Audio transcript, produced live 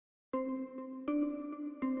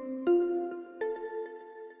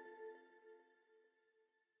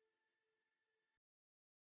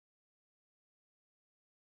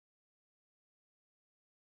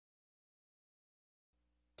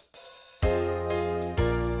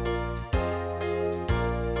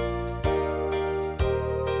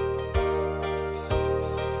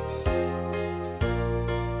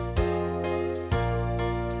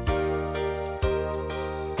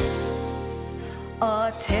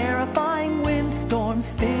A terrifying windstorm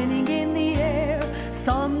spinning in the air.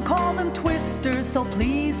 Some call them twisters, so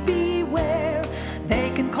please beware. They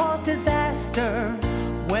can cause disaster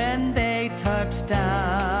when they touch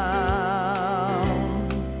down.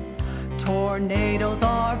 Tornadoes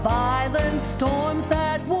are violent storms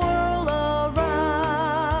that whirl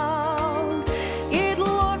around. It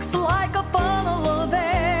looks like a funnel of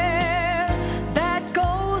air that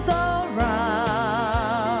goes around.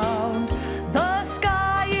 The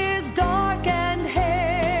sky is dark and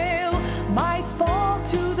hail might fall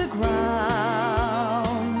to the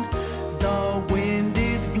ground. The wind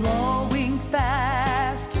is blowing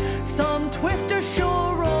fast, some twisters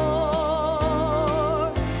sure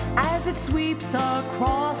roar as it sweeps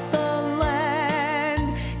across the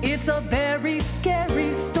land. It's a very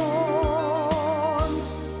scary storm.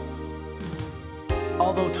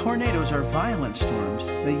 Although tornadoes are violent storms,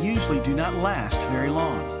 they usually do not last very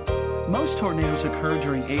long. Most tornadoes occur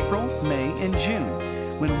during April, May, and June.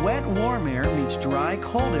 When wet, warm air meets dry,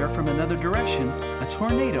 cold air from another direction, a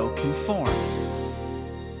tornado can form.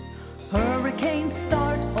 Hurricanes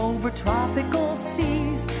start over tropical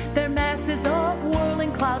seas. They're masses of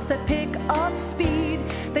whirling clouds that pick up speed.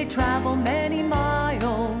 They travel many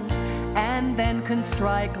miles and then can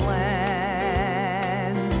strike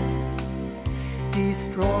land,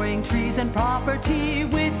 destroying trees and property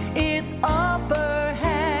with its upper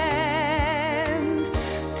hand.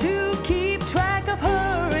 To keep track of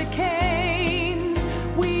hurricanes,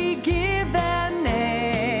 we give them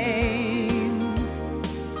names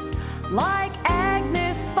like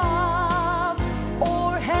Agnes, Bob,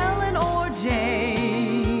 or Helen, or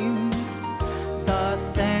James. The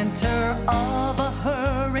center of a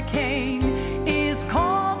hurricane is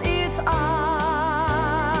called its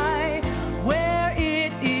eye, where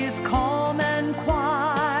it is calm and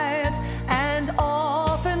quiet and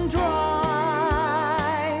often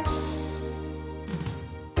dry.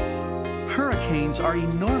 Hurricanes are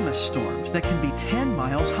enormous storms that can be 10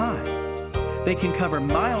 miles high. They can cover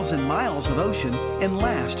miles and miles of ocean and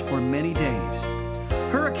last for many days.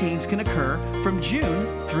 Hurricanes can occur from June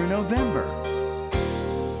through November.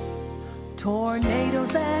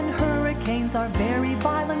 Tornadoes and hurricanes are very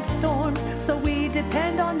violent storms, so we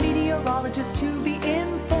depend on meteorologists to be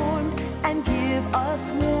informed and give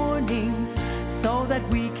us warnings so that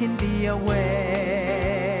we can be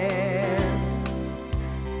aware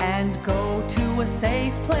and go to a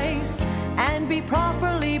safe place and be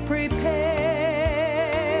properly prepared.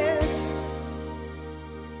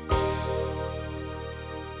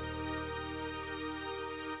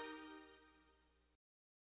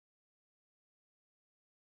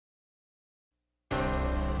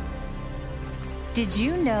 Did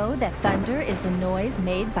you know that thunder is the noise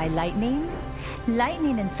made by lightning?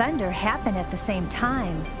 Lightning and thunder happen at the same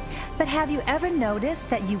time. But have you ever noticed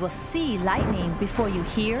that you will see lightning before you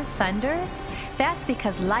hear thunder? That's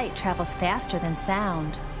because light travels faster than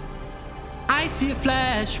sound. I see a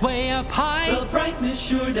flash way up high. The brightness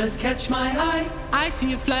sure does catch my eye. I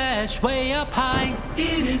see a flash way up high.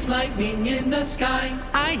 It is lightning in the sky.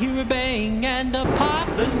 I hear a bang and a pop.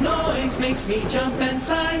 The noise makes me jump and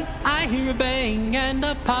sigh. I hear a bang and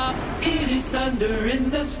a pop. It is thunder in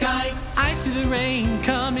the sky. I see the rain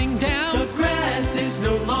coming down. The grass is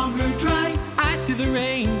no longer dry. I see the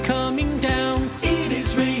rain coming down. It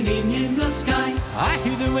is raining in the sky. I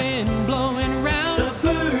hear the wind blowing round. The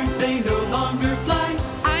birds, they no longer fly.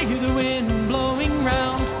 I hear the wind blowing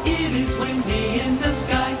round. It is windy in the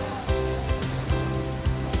sky.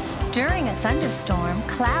 During a thunderstorm,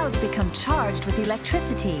 clouds become charged with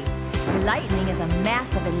electricity. Lightning is a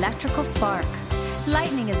massive electrical spark.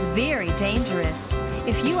 Lightning is very dangerous.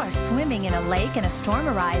 If you are swimming in a lake and a storm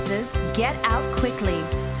arises, get out quickly.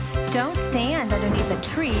 Don't stand underneath a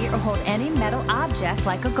tree or hold any metal object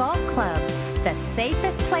like a golf club. The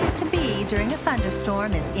safest place to be during a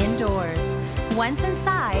thunderstorm is indoors. Once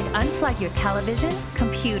inside, unplug your television,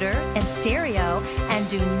 computer, and stereo, and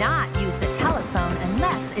do not use the telephone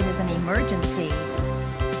unless it is an emergency.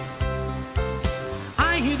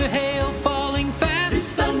 I hear the hail falling fast.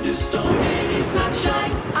 This thunderstorm, it is not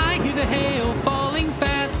shy. I hear the hail falling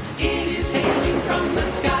fast. It is hailing from the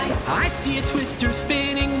sky. I see a twister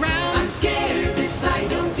spinning round. I'm scared, this I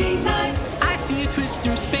don't deny. I see a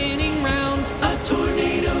twister spinning round. A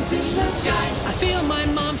tornado's in the sky. I feel my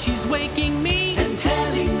mom, she's waking me and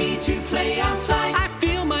telling me to play outside. I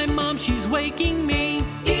feel my mom, she's waking me.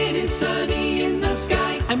 It is sunny in the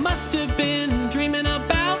sky. And must have been dreaming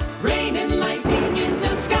about rain and lightning in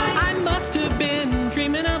the sky. I must have been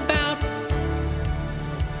dreaming about.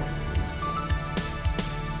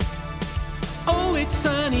 Oh, it's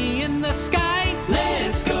sunny in the sky.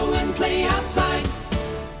 Let's go and play outside.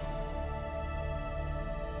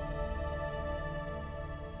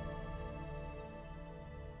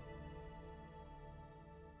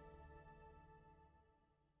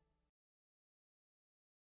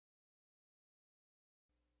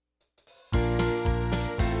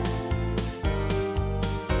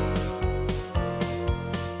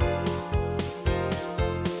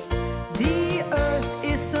 The earth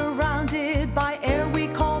is surrounded by air we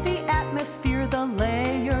call the atmosphere. The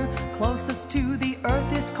layer closest to the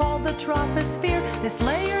earth is called the troposphere. This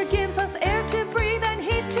layer gives us air to breathe and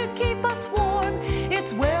heat to keep us warm.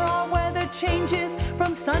 It's where our weather changes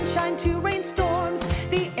from sunshine to rainstorms.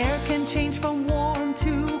 The air can change from warm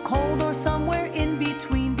to cold or somewhere in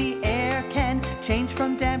between. The air can change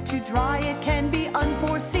from damp to dry. It can be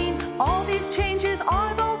unforeseen. All these changes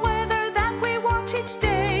are the weather that we watch each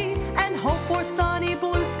day and hope for sunny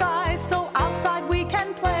blue skies so outside we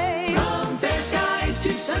can play. From fair skies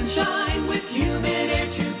to sunshine with humid air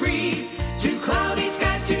to breathe, to cloudy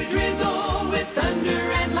skies to drizzle with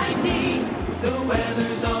thunder and lightning. The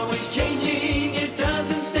weather's always changing, it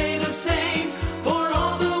doesn't stay the same. For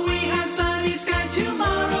although we have sunny skies,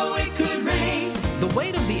 tomorrow it could rain. The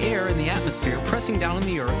weight of the air in the atmosphere pressing down on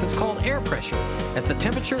the earth is called air pressure. As the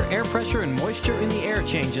temperature, air pressure, and moisture in the air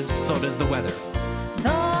changes, so does the weather.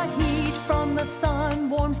 The heat from the sun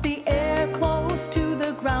warms the air close to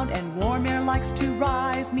the ground, and warm air likes to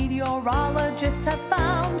rise. Meteorologists have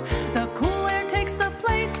found the cool air takes the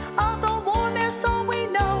place of the warm air, so we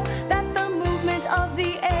know that the movement of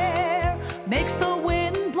the air makes the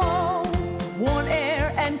wind blow. Warm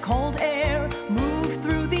air and cold air move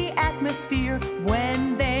through the atmosphere.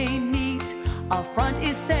 When they meet, a front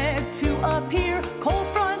is said to appear. Cold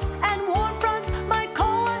fronts and warm fronts might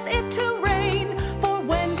cause it to rain, for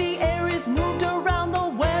when the air is moved around, the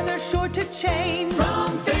weather's sure to change.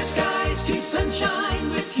 From fair skies to sunshine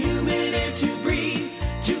with humid air to breathe,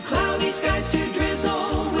 to cloudy skies to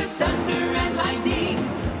drizzle with thunder and lightning.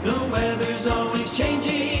 The weather's always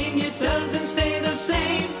changing, it doesn't stay the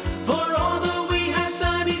same. For although we have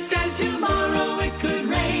sunny skies, tomorrow it could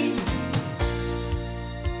rain.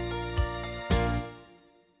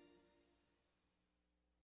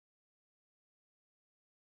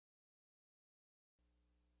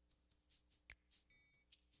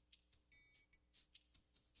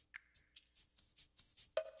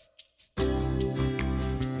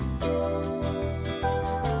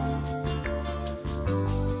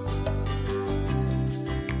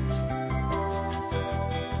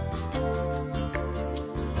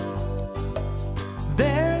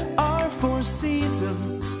 There are four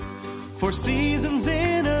seasons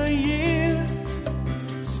in a year: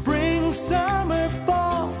 spring, summer,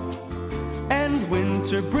 fall, and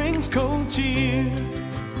winter brings cold cheer.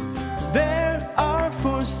 There are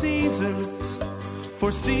four seasons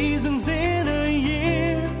in a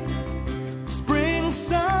year: spring,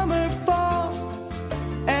 summer, fall,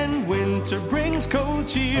 and winter brings cold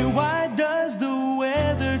cheer. Why does the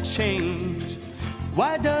weather change?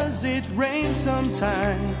 Why does it rain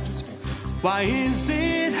sometimes? Why is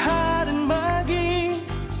it hot and muggy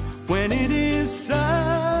when it is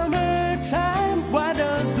summertime? Why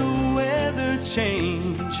does the weather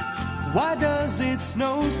change? Why does it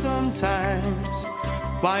snow sometimes?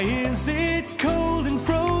 Why is it cold and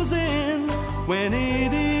frozen when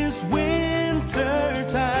it is winter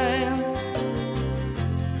time?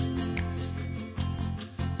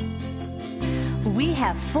 We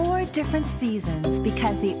have 4 different seasons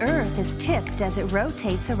because the earth is tipped as it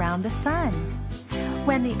rotates around the sun.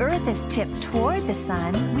 When the earth is tipped toward the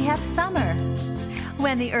sun, we have summer.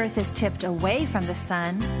 When the earth is tipped away from the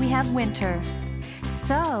sun, we have winter.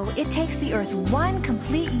 So it takes the earth 1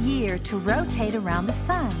 complete year to rotate around the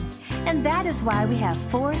sun. And that is why we have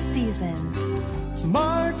 4 seasons.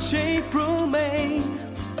 March, April, May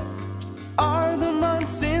are the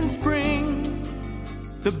months in spring.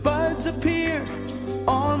 The buds appear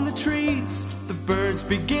on the trees, the birds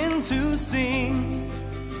begin to sing.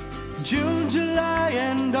 June, July,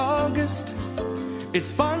 and August,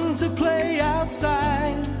 it's fun to play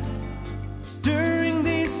outside. During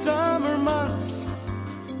these summer months,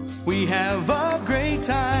 we have a great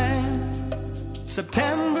time.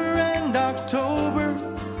 September and October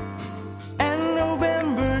and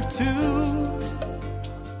November too.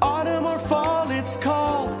 Autumn or fall it's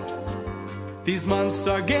called, these months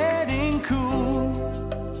are getting cool.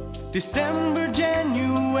 December,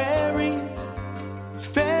 January,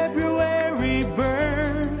 February,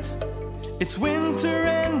 bird. It's winter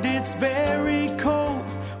and it's very cold,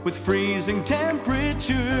 with freezing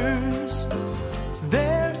temperatures.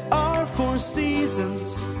 There are four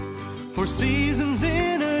seasons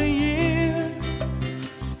in a year: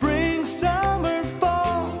 spring, summer,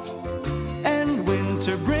 fall, and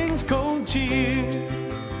winter brings cold cheer.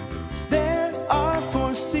 There are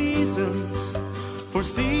four seasons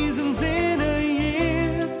in a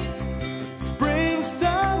year: spring,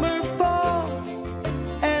 summer, fall,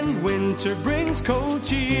 and winter brings cold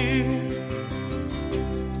cheer.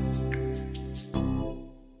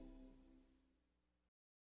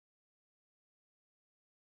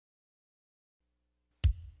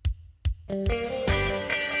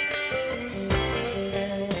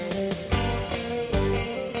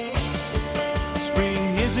 Spring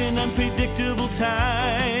is an unpredictable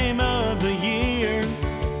time of the year.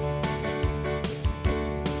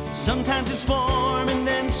 Sometimes it's warm and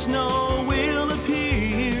then snow will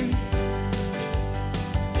appear.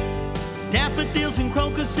 Daffodils and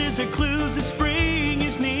crocuses are clues that spring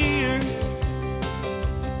is near.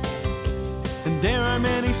 And there are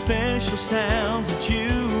many special sounds that you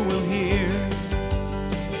will hear.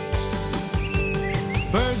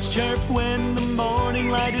 Birds chirp when the morning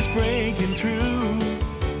light is breaking through.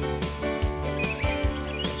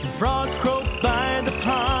 Frogs croak by the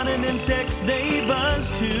pond and insects they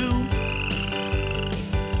buzz too.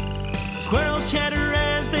 Squirrels chatter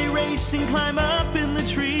as they race and climb up in the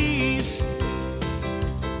trees.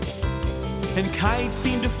 And kites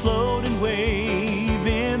seem to float and wave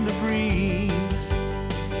in the breeze.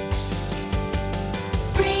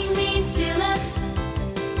 Spring means tulips.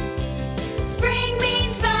 Spring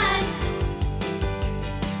means buds.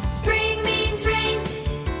 Spring means rain.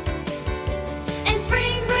 And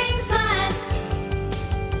spring brings fun.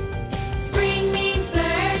 Spring means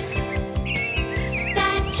birds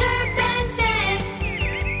that chirp and sing.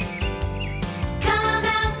 Come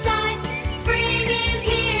outside, spring is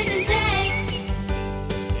here to stay.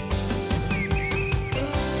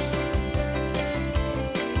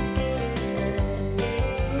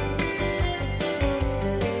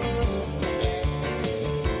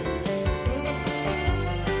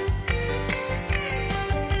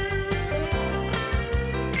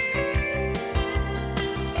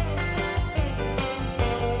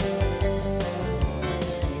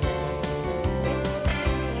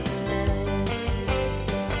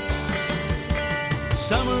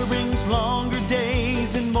 Summer brings longer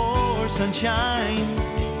days and more sunshine.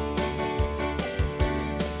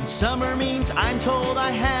 And summer means I'm told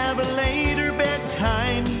I have a later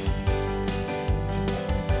bedtime.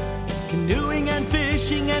 Canoeing and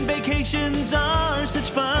fishing and vacations are such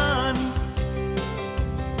fun.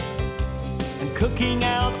 And cooking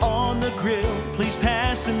out on the grill, please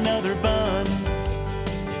pass another bun.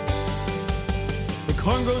 The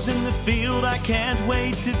corn grows in the field, I can't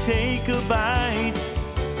wait to take a bite.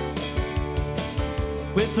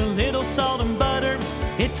 With a little salt and butter,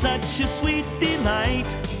 it's such a sweet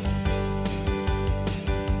delight.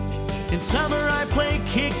 In summer I play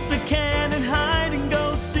kick the can and hide and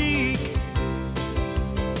go seek,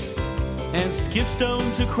 and skip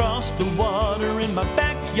stones across the water in my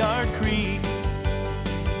backyard creek.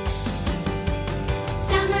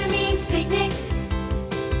 Summer means picnics.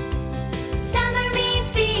 Summer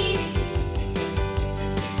means bees.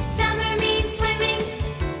 Summer means swimming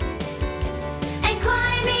and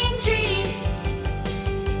climbing trees.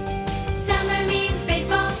 Summer means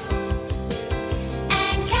baseball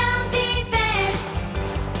and county fairs.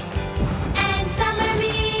 And summer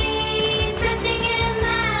means resting in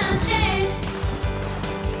lounge chairs.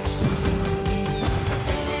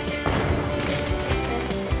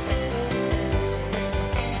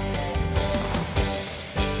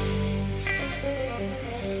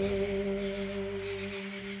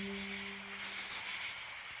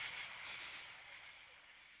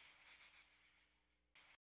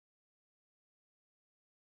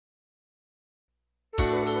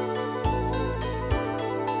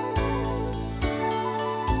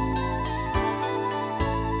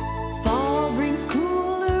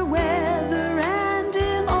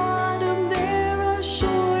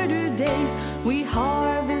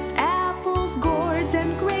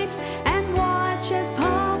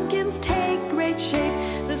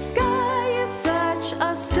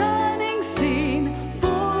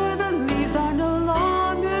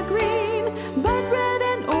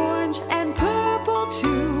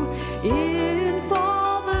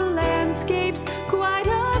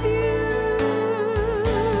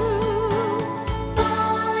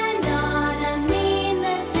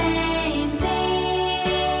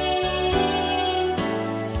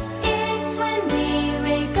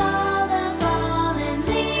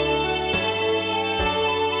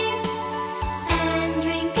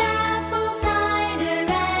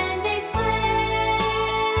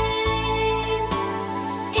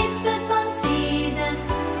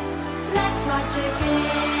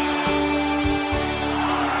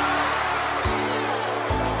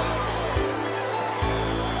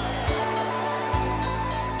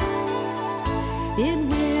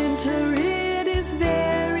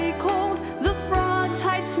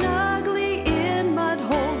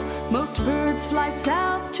 birds fly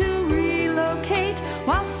south to relocate,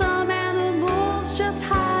 while some animals just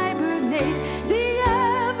hibernate. The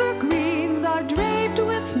evergreens are draped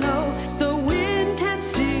with snow. The wind can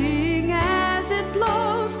sting as it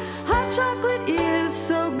blows. Hot chocolate is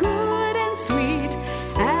so good and sweet.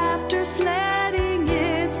 After sledding,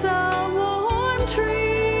 it's a warm treat.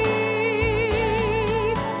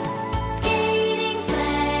 Skating,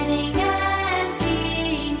 sledding, and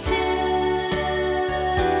skiing too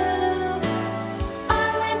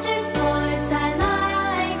are winter sports I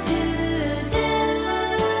like to do.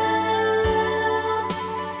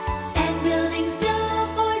 And building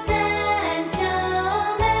snowboards and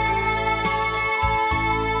snowmen,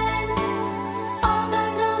 all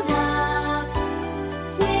bundled up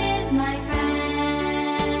with my friends.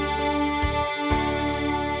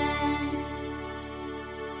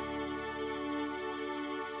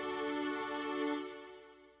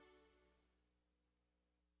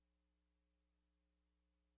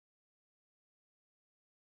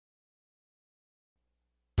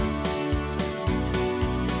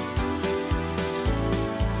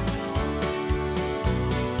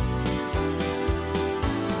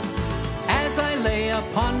 As I lay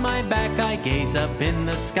upon my back, I gaze up in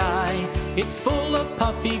the sky. It's full of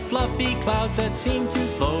puffy, fluffy clouds that seem to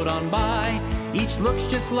float on by. Each looks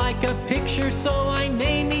just like a picture, so I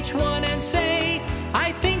name each one and say,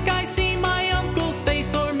 I think I see my uncle's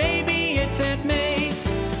face, or maybe it's Aunt May's.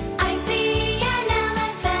 I see an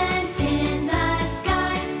elephant in the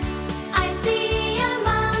sky. I see a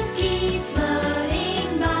monkey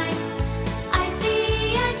floating by. I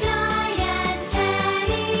see a giant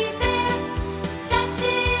teddy bear that's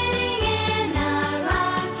sitting in a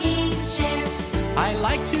rocking chair. I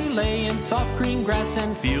like to lay in soft green grass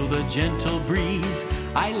and feel the gentle breeze.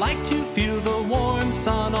 I like to feel the warm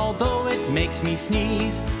sun, although it makes me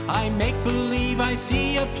sneeze. I make believe I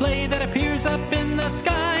see a play that appears up in the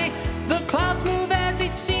sky. The clouds move as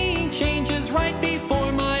each scene changes right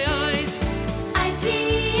before my eyes. I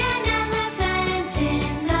see an elephant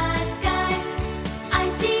in the sky. I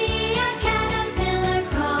see a caterpillar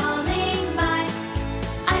crawling by.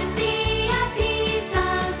 I see a piece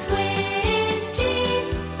of Swiss cheese.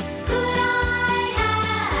 Could I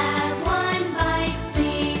have one bite,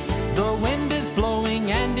 please? The wind is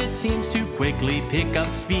blowing and it seems to quickly pick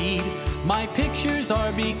up speed. My pictures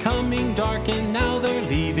are becoming dark and now they're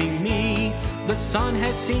leaving me. The sun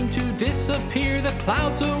has seemed to disappear, the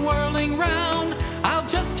clouds are whirling round. I'll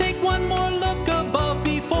just take one more look above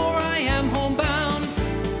before I am homebound.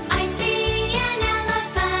 I see an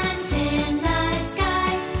elephant in the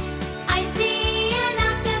sky. I see an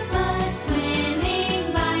octopus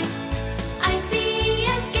swimming by. I see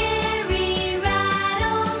a scary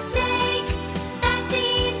rattlesnake that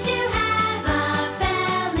seems to have a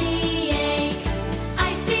bellyache.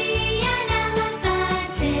 I see an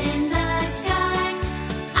elephant in the sky.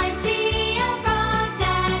 I see a frog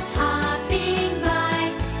that's hopping by.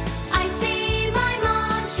 I see my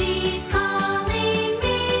mom, she's calling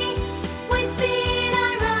me. With speed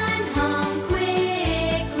I run home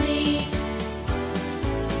quickly.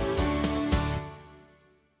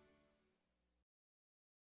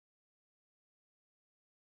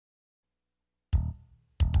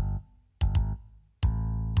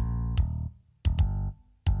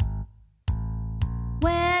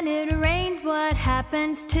 When it rains, what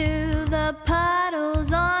happens to the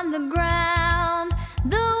puddles on the ground?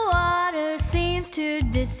 The water seems to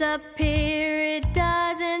disappear, it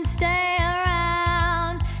doesn't stay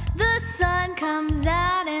around. The sun comes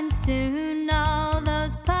out and soon all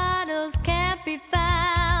those puddles can't be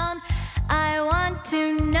found. I want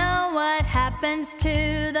to know what happens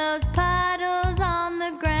to those puddles on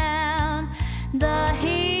the ground. The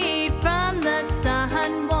heat from the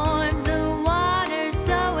sun warms the water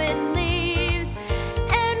so it leaves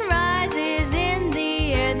and rises in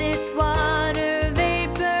the air. This water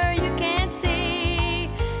vapor you can't see.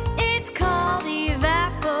 It's called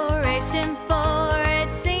evaporation, for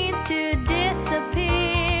it seems to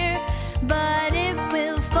disappear. But it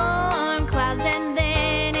will form clouds and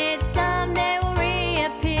then it someday will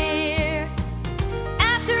reappear.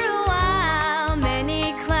 After a while,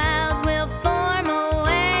 many clouds will form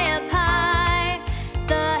away up high.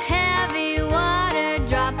 The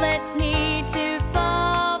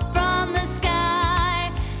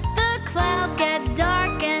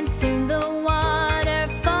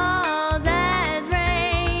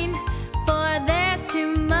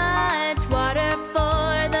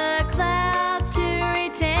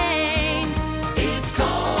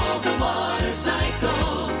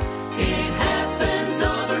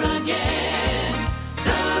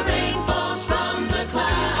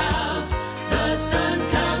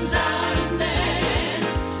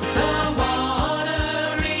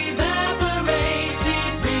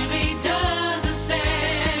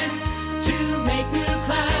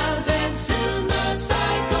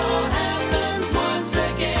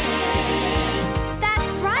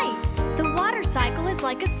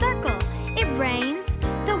like a circle. It rains.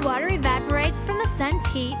 The water evaporates from the sun's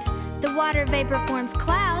heat. The water vapor forms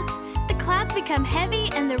clouds. The clouds become heavy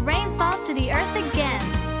and the rain falls to the earth again.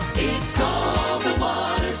 It's called the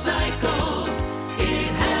water cycle.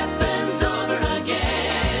 It happens over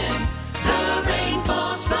again. The rain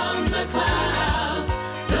falls from the clouds.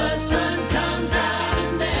 The sun comes out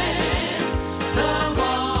and then the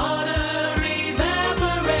water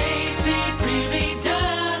evaporates. It really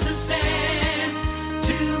does ascend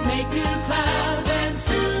to make new clouds, and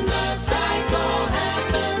soon the cycle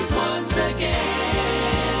happens once again.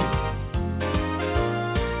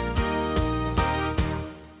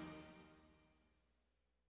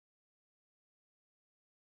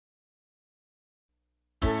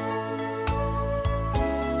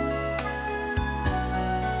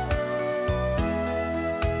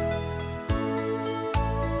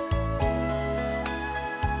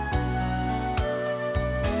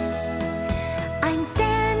 I'm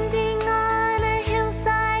standing on a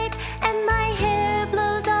hillside and my hair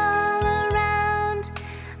blows all around.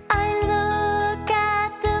 I look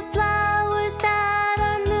at the flowers that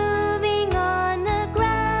are moving on the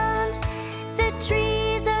ground. The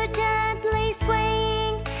trees are gently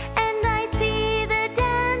swaying and I see the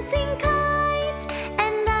dancing kite.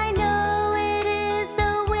 And I know it is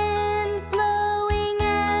the wind blowing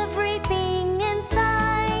everything in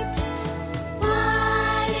sight.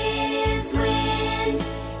 What is wind?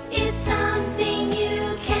 It's something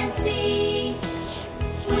you can't see.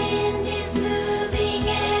 Wind is moving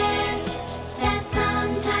air that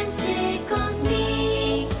sometimes tickles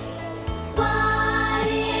me. What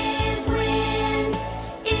is wind?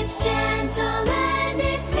 It's gentle and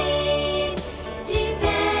it's meek,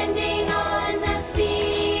 depending on the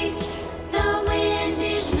speed the wind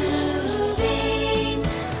is moving.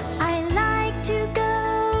 I like to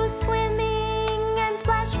go swimming and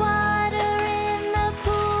splash water in the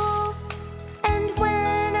pool. And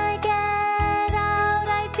when I get out,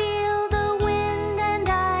 I feel the wind and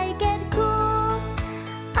I get cool.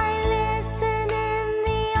 I listen in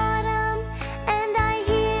the autumn and I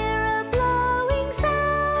hear a blowing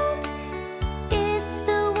sound. It's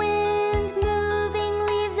the wind moving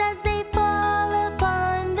leaves as they fall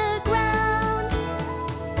upon the ground.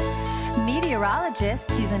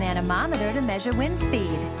 Meteorologists use an anemometer to measure wind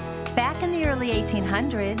speed. Back in the early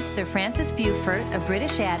 1800s, Sir Francis Beaufort, a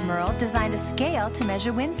British admiral, designed a scale to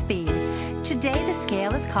measure wind speed. Today, the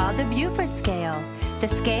scale is called the Beaufort scale. The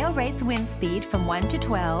scale rates wind speed from 1 to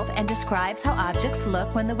 12 and describes how objects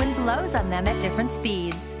look when the wind blows on them at different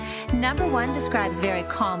speeds. Number 1 describes very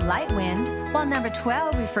calm light wind, while number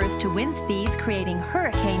 12 refers to wind speeds creating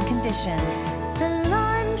hurricane conditions. The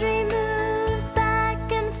laundry moves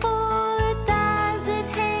back and forth as it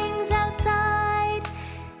hangs outside.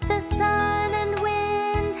 The sun and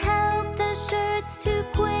wind help the shirts to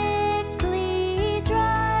quickly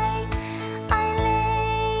dry. I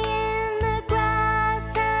lay in the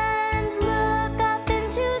grass and look up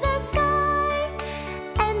into the sky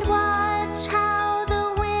and watch how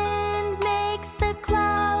the wind makes the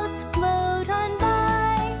clouds float on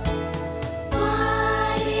by.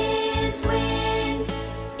 What is wind?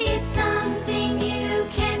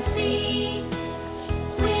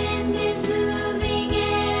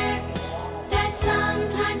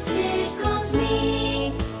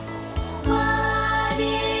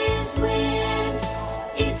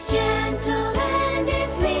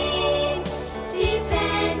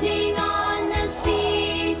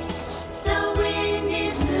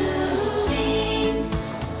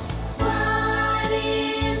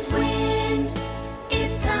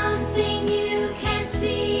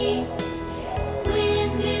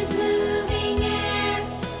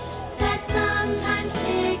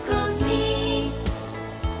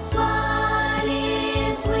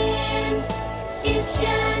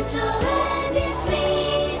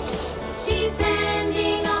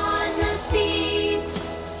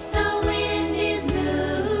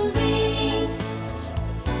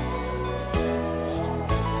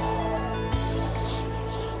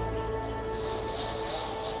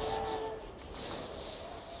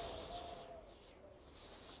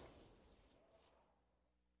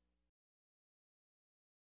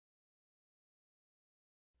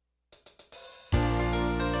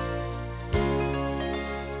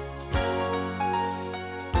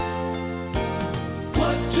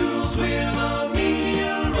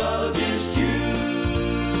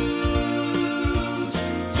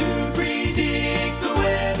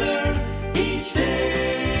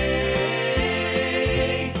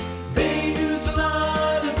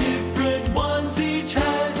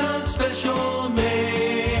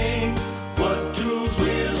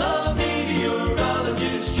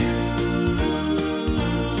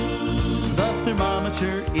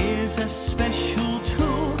 is a special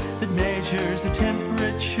tool that measures the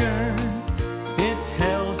temperature. It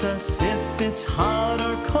tells us if it's hot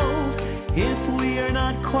or cold, if we are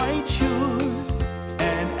not quite sure.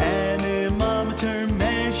 An anemometer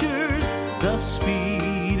measures the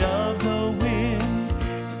speed of the wind.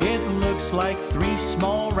 It looks like 3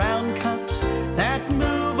 small round cups that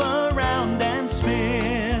move around and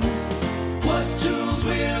spin. What tools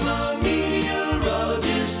will a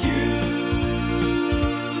meteorologist use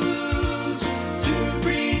to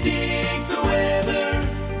predict the weather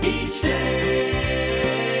each day?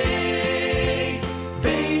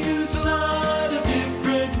 They use a lot of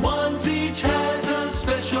different ones, each has a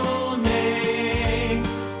special name.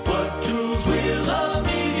 What tools will a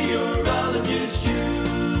meteorologist use?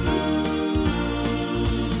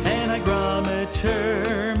 An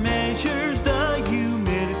hygrometer measures the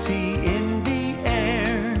humidity in the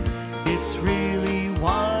air. It's really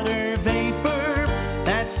water vapor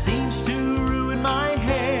that seems to ruin my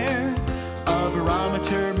hair. A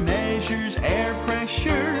barometer measures air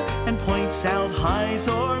pressure and points out highs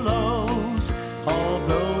or lows.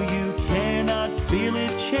 Although you cannot feel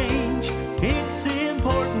it change, it's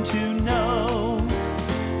important to know.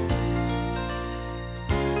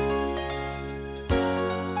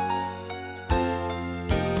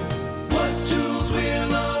 What tools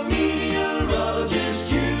will a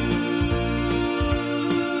meteorologist use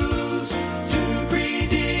to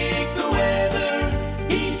predict the weather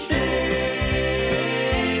each day?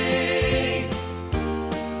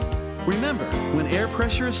 Remember, when air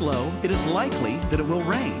pressure is low, it is likely that it will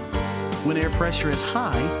rain. When air pressure is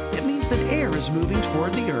high, it means that air is moving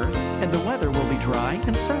toward the earth and the weather will be dry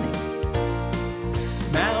and sunny.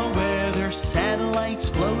 Now weather satellites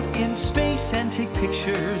float in space and take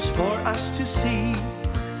pictures for us to see,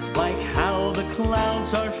 like how the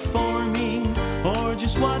clouds are forming or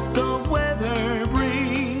just what the weather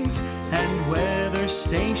brings. And weather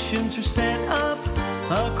stations are set up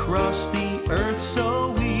across the earth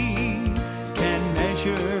so we can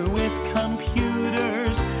measure with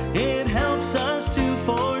computers. It helps us to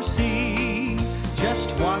foresee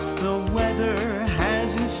just what the weather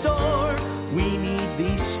has in store. We need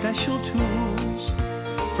these special tools,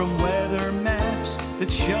 from weather maps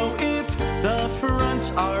that show if the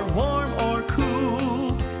fronts are warm or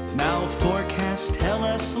cool. Now forecasts tell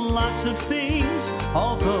us lots of things,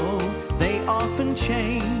 although they often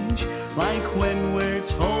change, like when we're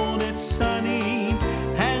told it's sunny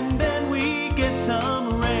and then we get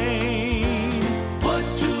some rain. What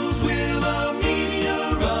tools will a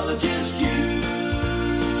meteorologist use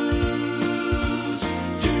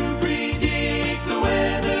to predict the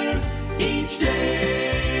weather each day?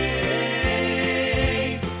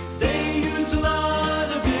 They use a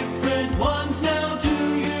lot of different ones. Now, do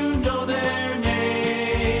you know their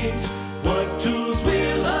names? What tools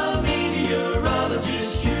will a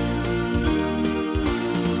meteorologist use?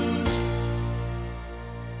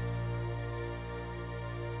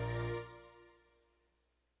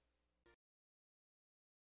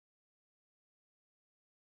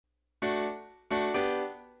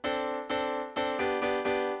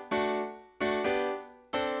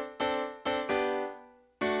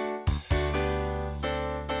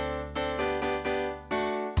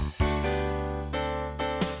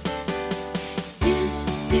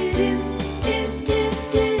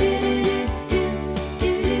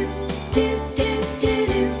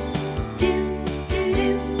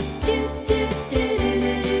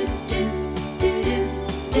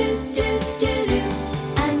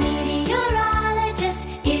 A meteorologist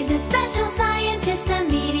is a special scientist. A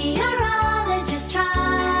meteorologist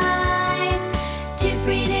tries to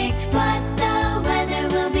predict what the weather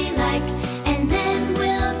will be like, and then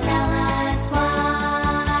will tell us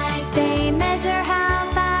why. They measure how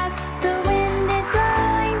fast the wind is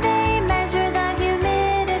blowing. They measure the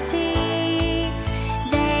humidity.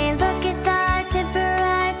 They look at the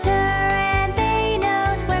temperature and they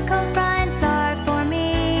note where cold fronts are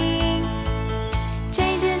forming.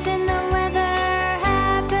 Changes in the weather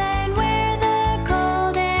happen where the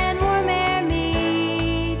cold and warm air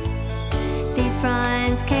meet. These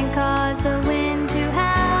fronts can cause the wind to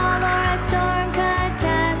howl or a storm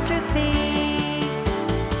catastrophe.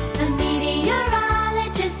 A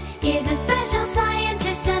meteorologist is a special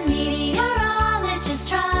scientist. A meteorologist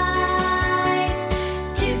tries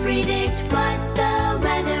to predict what the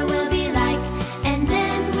weather will be like, and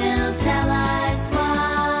then will tell us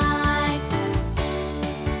why.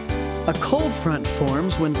 A cold front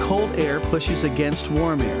forms when cold air pushes against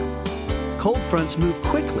warm air. Cold fronts move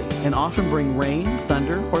quickly and often bring rain,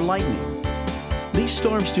 thunder, or lightning. These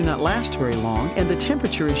storms do not last very long, and the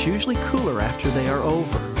temperature is usually cooler after they are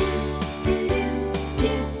over.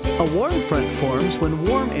 A warm front forms when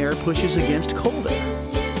warm air pushes against cold air.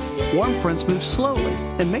 Warm fronts move slowly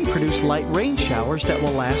and may produce light rain showers that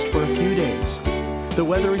will last for a few days. The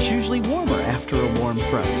weather is usually warmer after a warm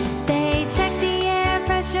front. They check the air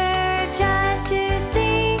pressure just to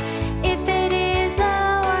see if it is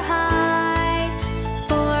low or high.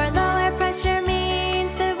 For lower pressure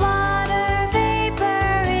means the water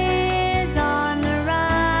vapor is on the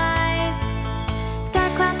rise.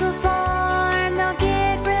 Dark clouds will form, they'll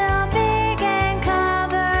get real big and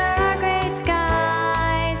cover our great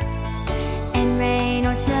skies. And rain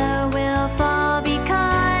or snow will fall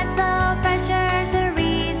because low pressure's the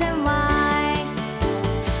reason why.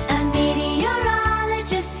 A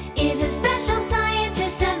meteorologist is a special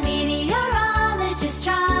scientist. A meteorologist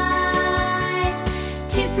tries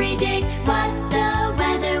to predict what the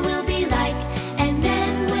weather will be like, and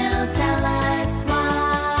then will tell us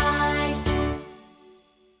why.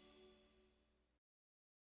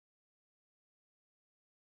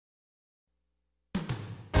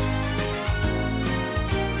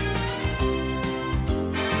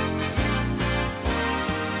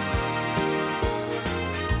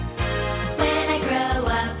 When I grow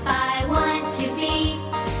up, I want to be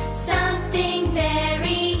something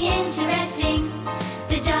very interesting.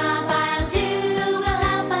 The job I'll do will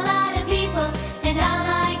help a lot of people, and I'll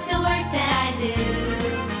like the work that I do.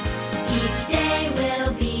 Each day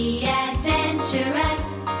will be adventurous,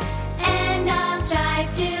 and I'll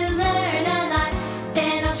strive to learn a lot.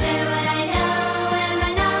 Then I'll share what I know, and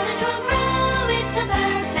my knowledge will grow. It's the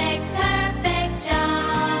perfect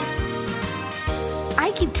job.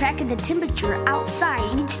 I keep track of the temperature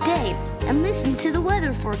outside each day and listen to the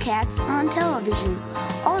weather forecasts on television.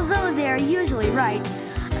 Although they are usually right,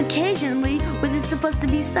 occasionally when it's supposed to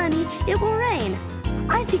be sunny, it will rain.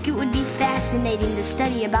 I think it would be fascinating to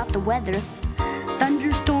study about the weather.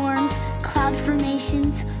 Thunderstorms, cloud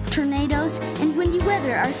formations, tornadoes, and windy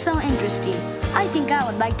weather are so interesting. I think I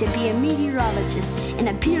would like to be a meteorologist and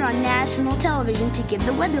appear on national television to give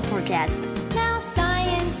the weather forecast.